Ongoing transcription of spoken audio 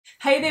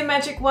Hey there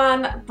Magic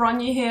One,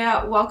 Bronya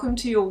here. Welcome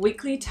to your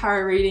weekly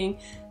tarot reading.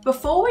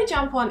 Before we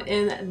jump on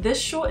in,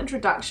 this short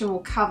introduction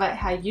will cover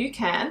how you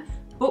can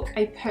book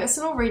a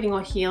personal reading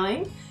or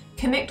healing,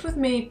 connect with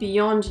me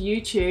beyond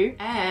YouTube,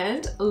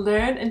 and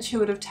learn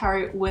intuitive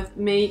tarot with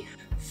me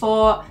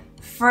for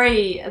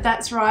free.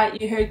 That's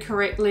right, you heard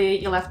correctly.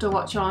 You'll have to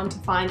watch on to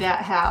find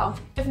out how.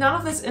 If none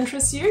of this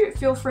interests you,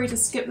 feel free to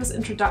skip this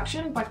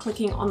introduction by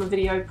clicking on the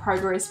video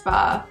progress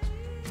bar.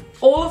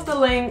 All of the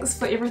links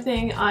for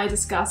everything I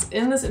discuss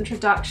in this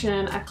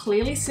introduction are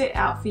clearly set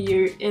out for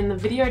you in the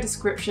video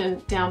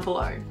description down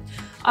below.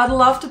 I'd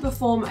love to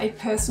perform a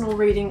personal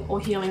reading or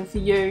healing for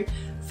you.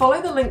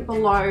 Follow the link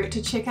below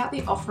to check out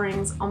the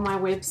offerings on my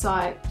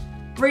website.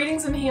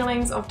 Readings and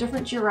healings of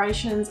different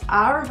durations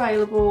are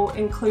available,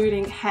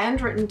 including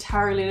handwritten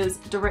tarot letters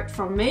direct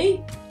from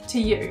me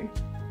to you.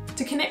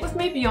 To connect with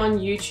me beyond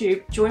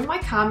YouTube, join my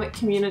karmic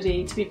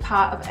community to be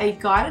part of a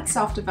guided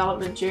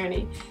self-development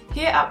journey,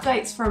 hear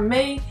updates from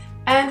me,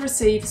 and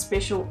receive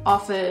special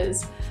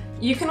offers.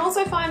 You can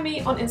also find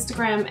me on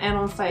Instagram and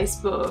on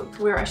Facebook,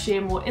 where I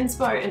share more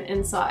inspo and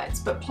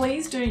insights, but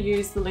please do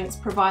use the links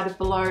provided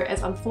below,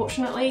 as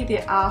unfortunately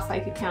there are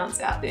fake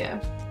accounts out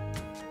there.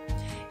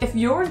 If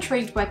you're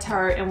intrigued by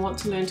tarot and want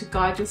to learn to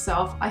guide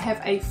yourself, I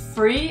have a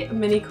free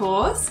mini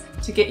course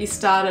to get you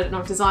started, and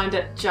I've designed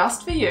it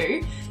just for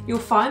you. You'll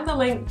find the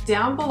link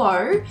down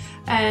below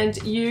and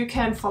you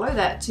can follow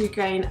that to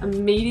gain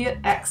immediate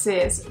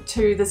access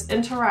to this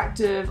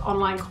interactive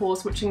online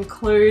course, which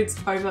includes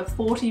over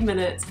 40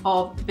 minutes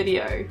of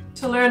video.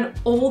 To learn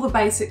all the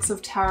basics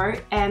of tarot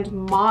and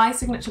my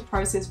signature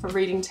process for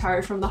reading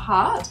tarot from the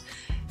heart,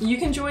 you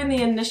can join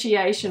the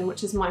initiation,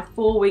 which is my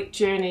 4-week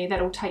journey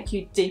that will take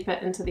you deeper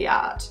into the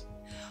art.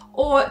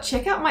 Or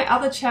check out my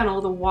other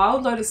channel, the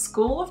Wild Lotus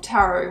School of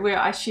Tarot, where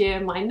I share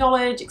my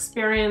knowledge,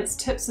 experience,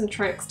 tips and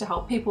tricks to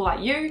help people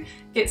like you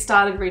get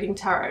started reading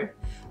tarot.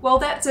 Well,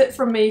 that's it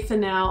from me for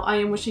now. I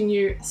am wishing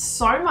you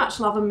so much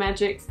love and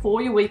magic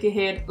for your week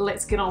ahead.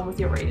 Let's get on with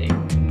your reading.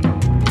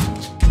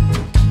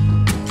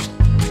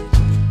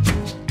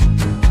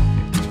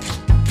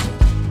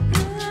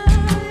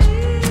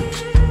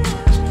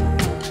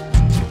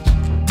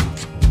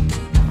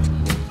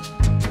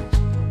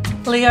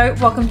 Leo,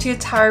 welcome to your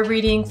tarot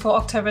reading for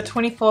October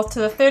 24th to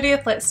the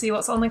 30th. Let's see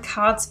what's on the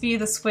cards for you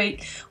this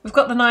week. We've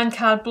got the 9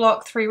 card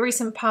block, 3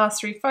 recent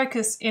past, 3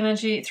 focus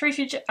energy, 3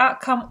 future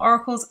outcome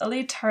oracles, a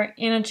lead tarot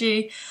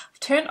energy. I've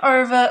turned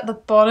over the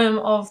bottom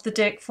of the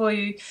deck for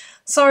you.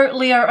 So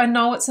Leo, I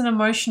know it's an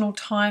emotional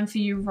time for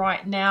you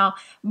right now,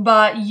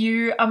 but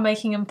you are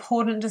making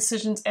important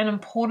decisions and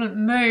important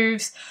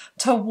moves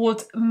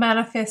towards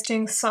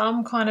manifesting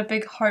some kind of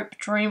big hope,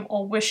 dream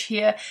or wish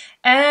here.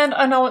 And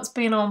I know it's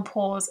been on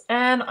pause,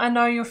 and I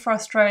know you're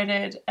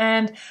frustrated,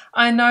 and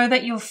I know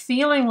that you're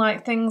feeling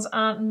like things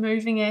aren't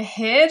moving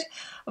ahead,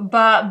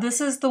 but this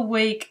is the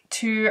week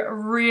to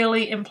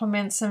really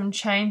implement some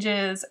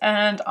changes.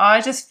 And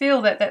I just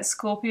feel that that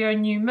Scorpio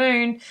new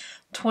moon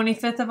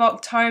 25th of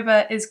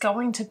October is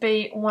going to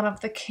be one of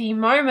the key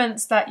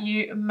moments that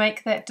you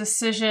make that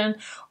decision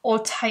or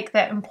take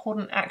that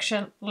important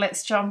action.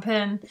 Let's jump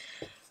in.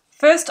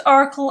 First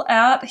oracle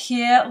out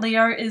here,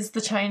 Leo, is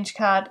the change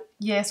card.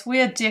 Yes,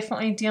 we are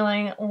definitely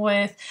dealing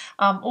with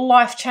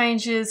life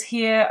changes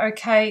here,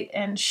 okay,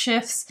 and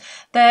shifts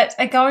that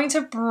are going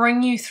to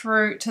bring you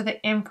through to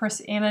the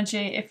Empress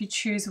energy if you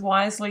choose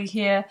wisely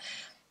here.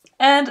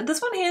 And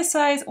this one here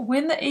says,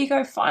 when the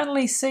ego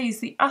finally sees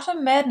the utter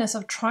madness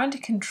of trying to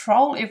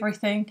control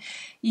everything,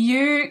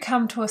 you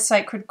come to a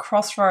sacred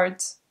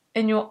crossroads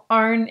in your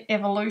own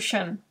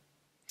evolution.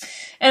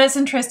 And it's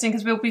interesting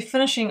because we'll be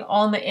finishing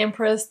on the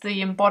Empress,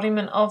 the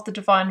embodiment of the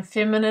Divine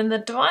Feminine. The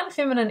Divine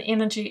Feminine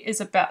energy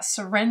is about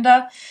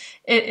surrender.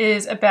 It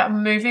is about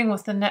moving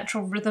with the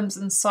natural rhythms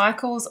and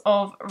cycles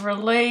of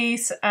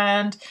release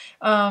and,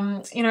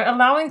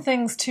 allowing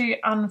things to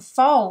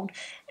unfold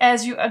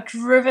as you are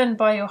driven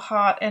by your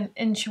heart and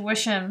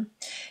intuition.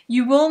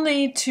 You will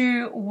need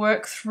to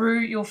work through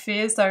your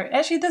fears though.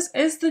 Actually, this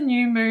is the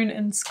new moon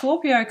in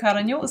Scorpio card.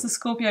 I knew it was the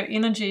Scorpio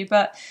energy,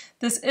 but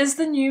this is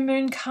the new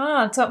moon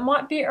card. So it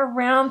might be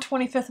around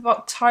 25th of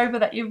October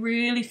that you're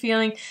really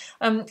feeling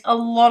a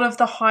lot of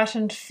the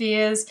heightened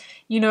fears,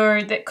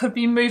 that could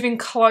be moving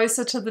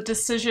closer to the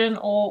decision,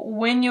 or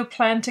when you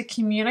plan to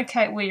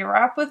communicate where you're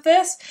at with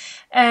this.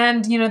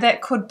 And,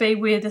 that could be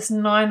where this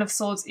 9 of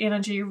Swords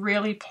energy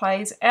really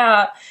plays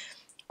out.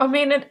 I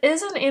mean, it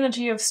is an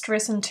energy of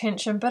stress and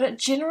tension, but it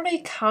generally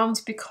comes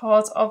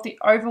because of the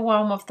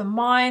overwhelm of the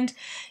mind,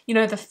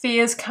 the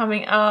fears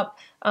coming up,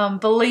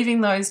 believing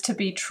those to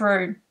be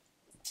true.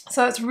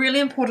 So it's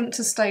really important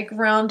to stay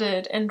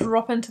grounded and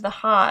drop into the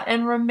heart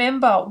and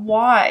remember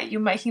why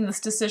you're making this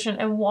decision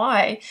and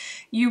why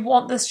you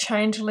want this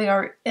change,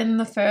 Leo, in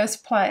the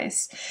first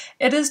place.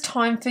 It is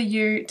time for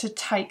you to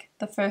take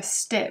the first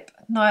step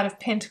Knight of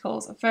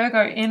Pentacles,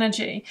 Virgo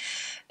energy.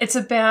 It's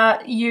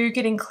about you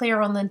getting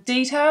clear on the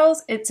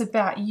details. It's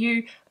about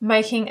you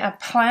making a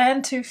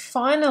plan to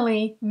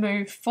finally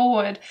move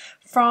forward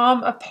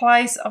from a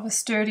place of a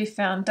sturdy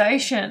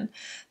foundation.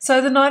 So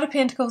the Knight of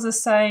Pentacles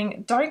is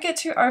saying, don't get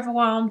too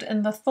overwhelmed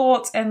in the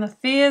thoughts and the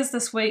fears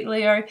this week,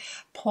 Leo.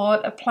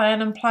 Put a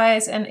plan in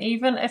place, and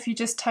even if you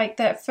just take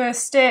that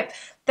first step,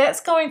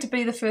 that's going to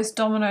be the first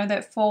domino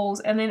that falls,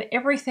 and then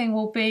everything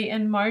will be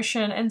in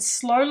motion, and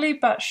slowly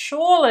but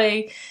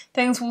surely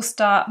things will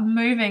start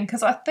moving,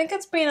 because I think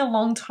it's been a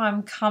long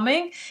time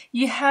coming.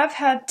 You have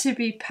had to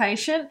be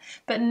patient,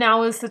 but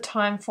now is the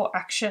time for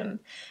action.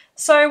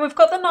 So we've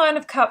got the Nine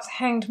of Cups,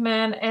 Hanged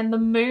Man, and the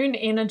Moon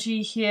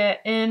energy here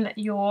in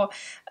your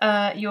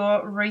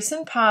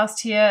recent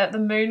past here. The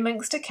Moon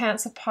links to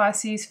Cancer,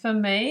 Pisces for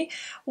me.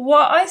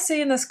 What I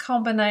see in this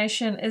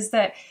combination is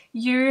that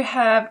you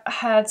have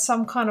had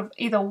some kind of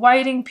either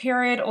waiting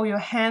period, or your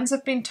hands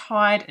have been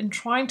tied in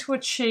trying to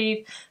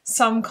achieve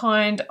some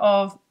kind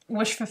of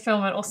wish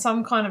fulfillment or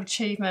some kind of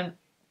achievement,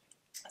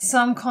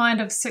 some kind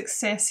of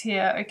success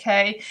here,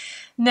 okay?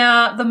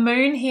 Now, the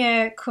Moon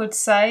here could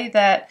say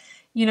that,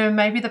 you know,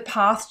 maybe the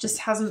path just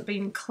hasn't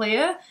been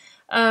clear.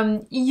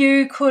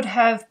 You could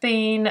have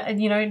been,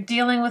 you know,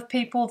 dealing with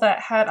people that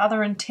had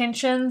other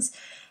intentions.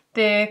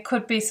 There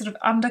could be sort of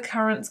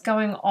undercurrents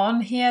going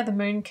on here. The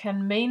Moon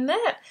can mean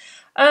that.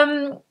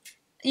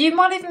 You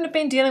might even have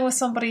been dealing with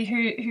somebody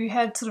who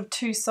had sort of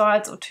two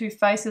sides or two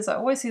faces. I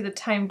always see the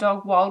tame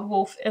dog, wild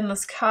wolf in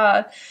this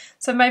card.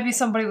 So maybe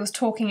somebody was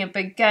talking a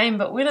big game,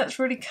 but when it's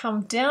really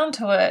come down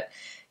to it,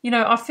 you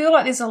know, I feel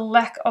like there's a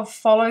lack of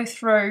follow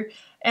through.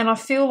 And I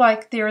feel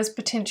like there is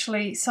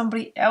potentially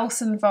somebody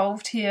else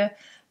involved here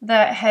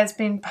that has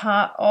been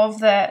part of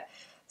that.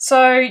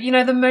 So, you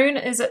know, the Moon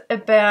is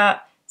about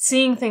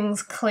seeing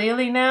things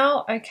clearly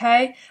now,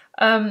 okay?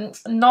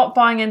 Not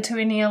buying into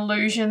any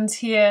illusions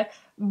here,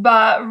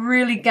 but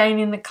really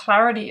gaining the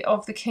clarity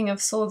of the King of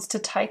Swords to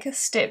take a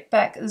step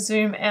back,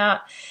 zoom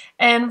out,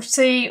 and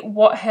see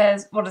what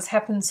has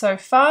happened so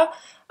far.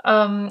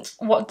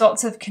 What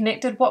dots have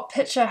connected, what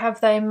picture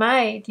have they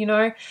made, you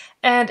know,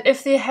 and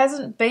if there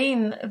hasn't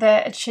been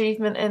that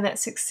achievement and that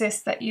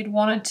success that you'd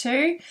wanted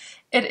to,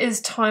 it is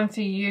time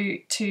for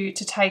you to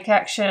take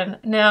action.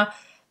 Now,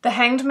 the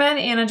Hanged Man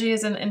energy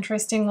is an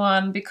interesting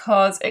one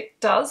because it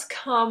does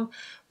come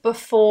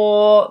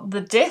before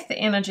the Death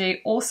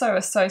energy, also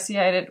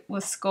associated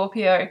with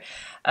Scorpio.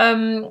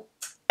 And,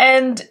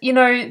 you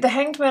know, the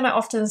Hanged Man, I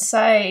often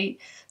say,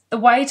 the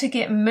way to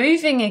get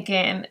moving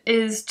again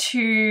is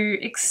to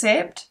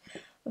accept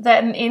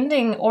that an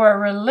ending or a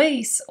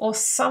release or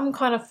some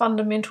kind of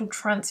fundamental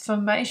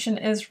transformation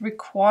is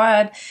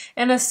required.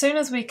 And as soon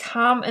as we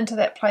come into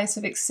that place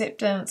of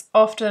acceptance,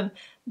 often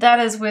that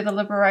is where the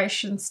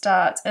liberation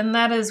starts, and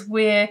that is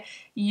where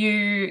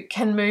you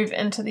can move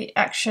into the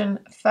action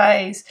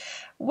phase.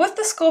 With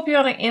the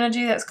Scorpionic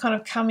energy that's kind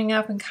of coming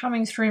up and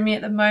coming through me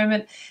at the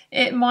moment,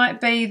 it might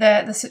be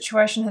that the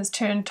situation has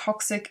turned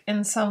toxic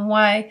in some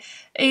way.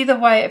 Either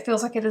way, it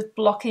feels like it is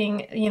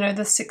blocking, you know,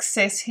 the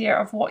success here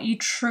of what you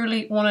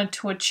truly wanted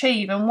to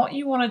achieve. And what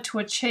you wanted to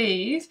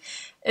achieve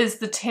is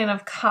the Ten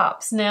of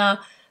Cups. Now,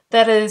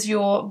 that is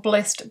your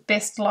blessed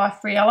best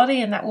life reality,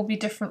 and that will be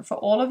different for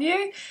all of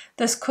you.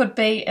 This could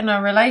be in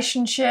a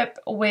relationship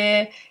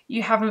where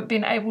you haven't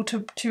been able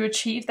to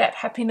achieve that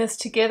happiness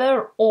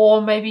together,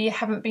 or maybe you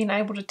haven't been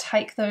able to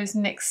take those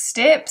next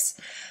steps.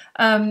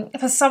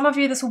 For some of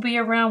you, this will be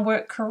around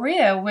work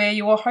career, where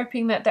you are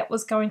hoping that that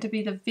was going to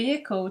be the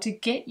vehicle to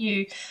get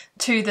you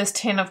to this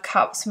Ten of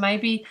Cups.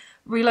 Maybe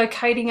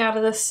relocating out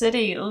of the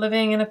city,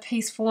 living in a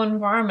peaceful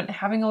environment,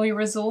 having all your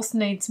resource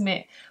needs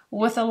met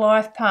with a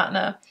life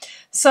partner.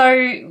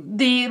 So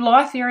the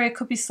life area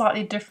could be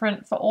slightly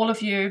different for all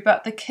of you,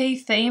 but the key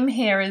theme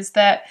here is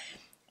that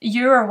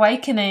you're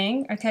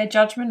awakening, okay,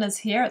 Judgment is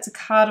here, it's a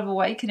card of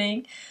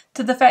awakening,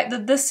 to the fact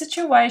that this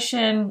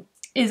situation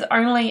is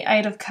only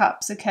 8 of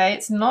Cups, okay?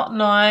 It's not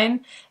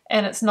 9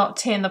 and it's not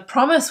 10. The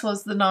promise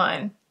was the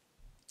 9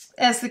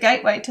 as the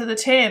gateway to the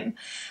 10,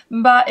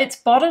 but it's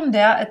bottomed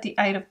out at the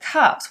 8 of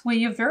Cups, where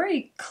you're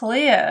very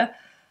clear,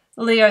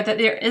 Leo, that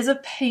there is a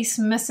piece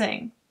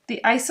missing.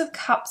 The Ace of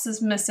Cups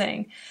is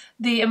missing.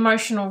 The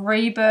emotional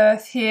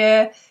rebirth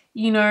here,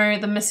 you know,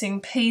 the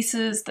missing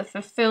pieces, the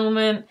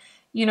fulfillment,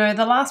 you know,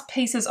 the last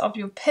pieces of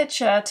your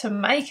picture to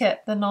make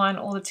it the 9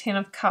 or the 10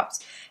 of Cups.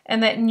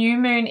 And that new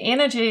moon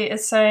energy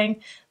is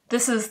saying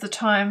this is the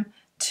time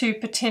to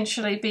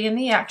potentially be in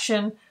the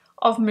action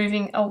of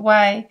moving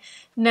away.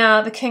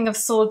 Now, the King of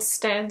Swords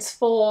stands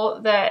for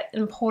that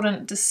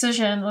important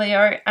decision,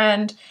 Leo,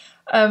 and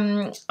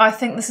I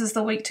think this is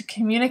the week to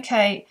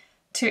communicate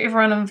to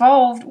everyone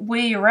involved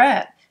where you're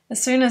at.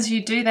 As soon as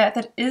you do that,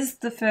 that is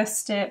the first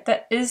step,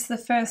 that is the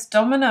first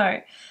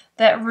domino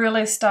that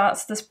really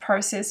starts this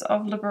process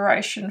of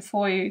liberation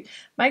for you.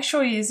 Make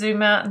sure you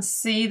zoom out and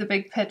see the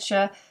big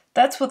picture.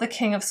 That's what the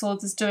King of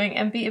Swords is doing,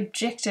 and be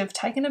objective.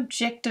 Take an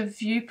objective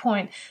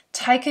viewpoint.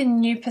 Take a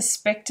new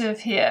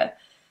perspective here.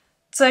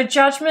 So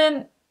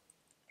Judgment,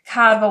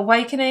 card of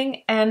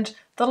awakening, and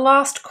the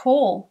last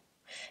call.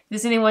 If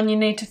there's anyone you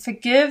need to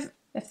forgive,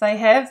 if they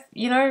have,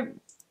 you know,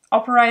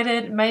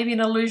 operated maybe in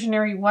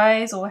illusionary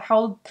ways or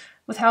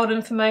withheld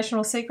information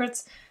or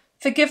secrets,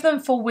 forgive them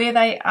for where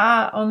they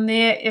are on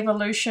their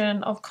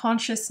evolution of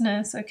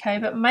consciousness, okay?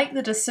 But make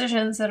the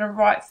decisions that are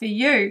right for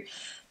you.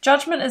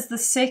 Judgment is the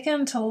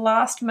second to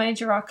last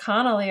major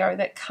arcana, Leo,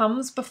 that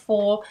comes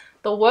before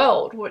the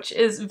world, which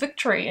is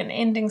victory and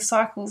ending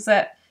cycles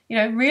that, you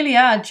know, really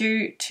are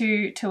due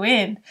to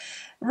end.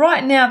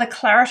 Right now, the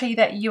clarity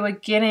that you are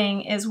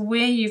getting is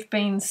where you've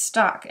been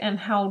stuck and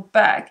held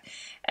back,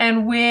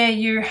 and where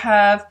you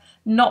have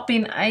not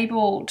been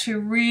able to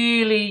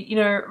really, you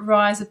know,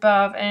 rise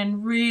above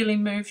and really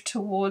move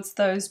towards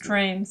those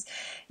dreams.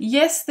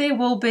 Yes, there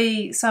will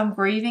be some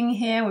grieving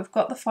here. We've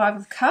got the Five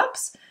of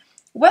Cups.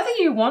 Whether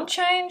you want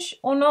change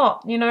or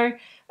not, you know,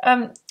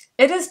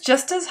 it is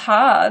just as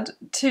hard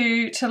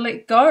to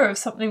let go of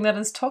something that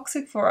is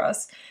toxic for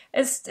us.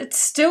 It's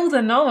still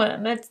the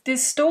known.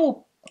 There's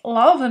still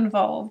love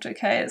involved,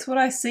 okay? It's what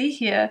I see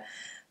here.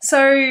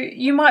 So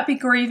you might be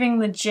grieving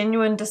the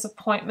genuine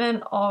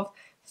disappointment of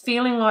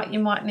feeling like you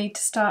might need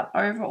to start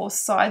over or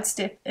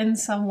sidestep in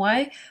some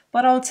way.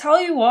 But I'll tell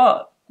you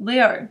what,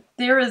 Leo,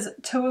 there is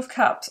Two of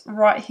Cups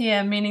right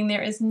here, meaning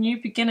there is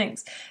new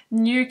beginnings,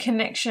 new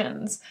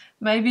connections,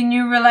 maybe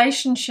new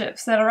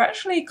relationships that are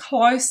actually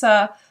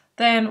closer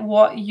than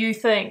what you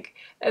think.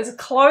 As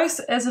close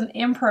as an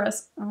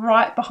Empress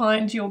right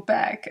behind your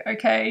back,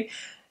 okay?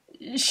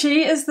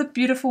 She is the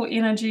beautiful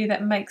energy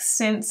that makes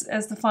sense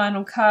as the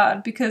final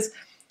card, because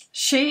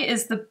she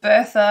is the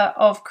birther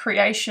of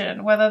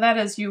creation, whether that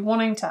is you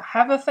wanting to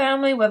have a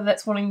family, whether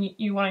that's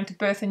you wanting to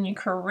birth a new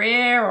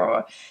career,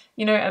 or,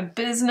 you know, a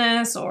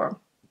business or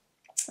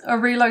a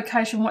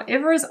relocation,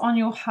 whatever is on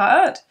your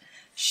heart.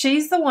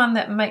 She's the one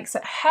that makes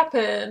it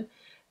happen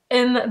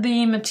in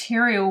the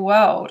material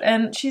world,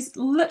 and she's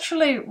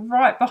literally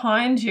right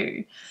behind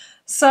you.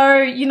 So,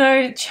 you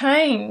know,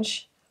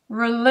 change,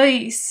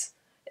 release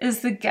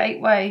is the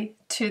gateway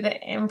to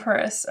the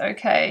Empress,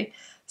 okay?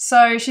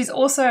 So she's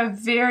also a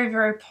very,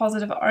 very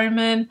positive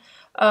omen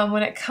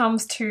when it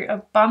comes to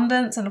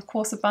abundance, and of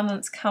course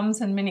abundance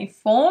comes in many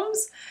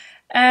forms,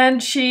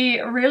 and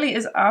she really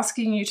is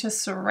asking you to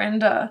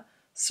surrender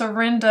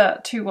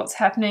to what's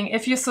happening.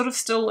 If you're sort of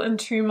still in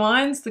two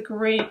minds,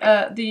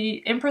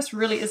 the Empress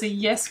really is a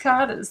yes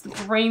card. It is the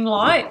green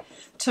light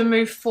to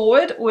move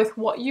forward with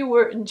what you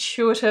were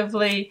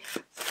intuitively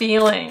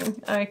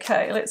feeling.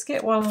 Okay, let's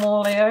get one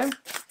more, Leo.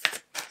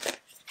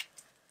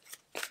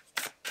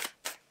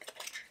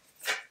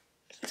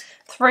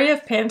 Three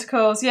of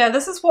Pentacles. Yeah,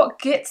 this is what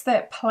gets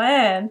that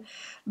plan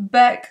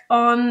back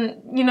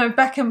on, you know,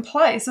 back in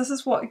place. This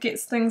is what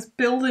gets things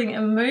building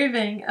and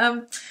moving.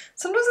 Sometimes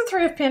the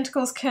Three of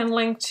Pentacles can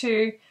link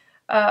to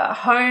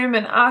home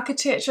and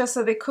architecture,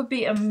 so there could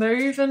be a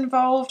move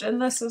involved in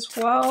this as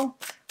well.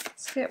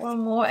 Let's get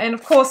one more. And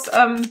of course,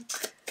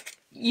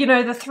 you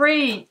know, the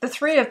three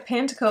of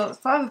Pentacles,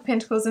 Five of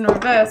Pentacles in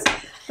reverse.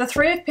 The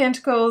Three of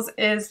Pentacles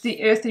is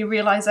the earthly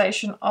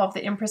realization of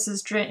the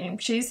Empress's dream.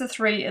 She's the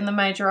three in the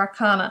major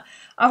arcana.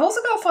 I've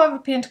also got Five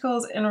of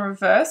Pentacles in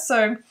reverse,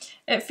 so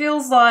it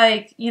feels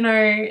like, you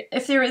know,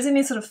 if there is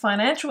any sort of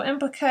financial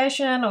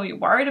implication, or you're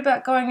worried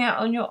about going out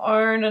on your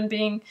own and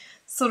being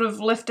sort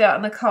of left out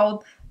in the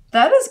cold,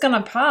 that is going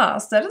to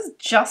pass. That is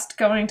just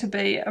going to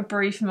be a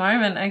brief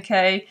moment,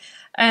 okay?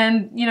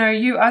 And, you know,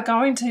 you are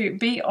going to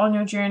be on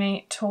your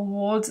journey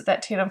towards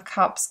that Ten of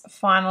Cups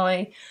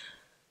finally.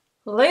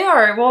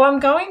 Leo, well, I'm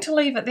going to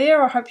leave it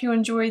there. I hope you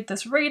enjoyed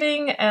this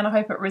reading, and I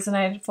hope it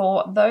resonated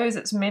for those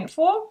it's meant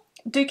for.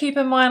 Do keep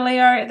in mind,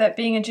 Leo, that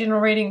being a general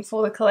reading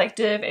for the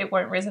collective, it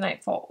won't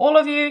resonate for all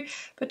of you,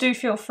 but do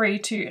feel free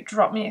to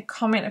drop me a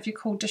comment if you're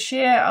called to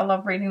share. I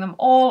love reading them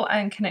all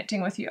and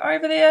connecting with you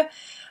over there.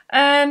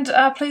 And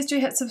please do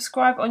hit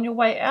subscribe on your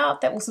way out.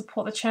 That will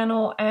support the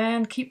channel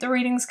and keep the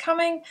readings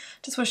coming.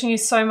 Just wishing you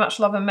so much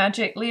love and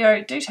magic.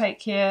 Leo, do take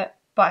care.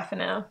 Bye for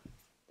now.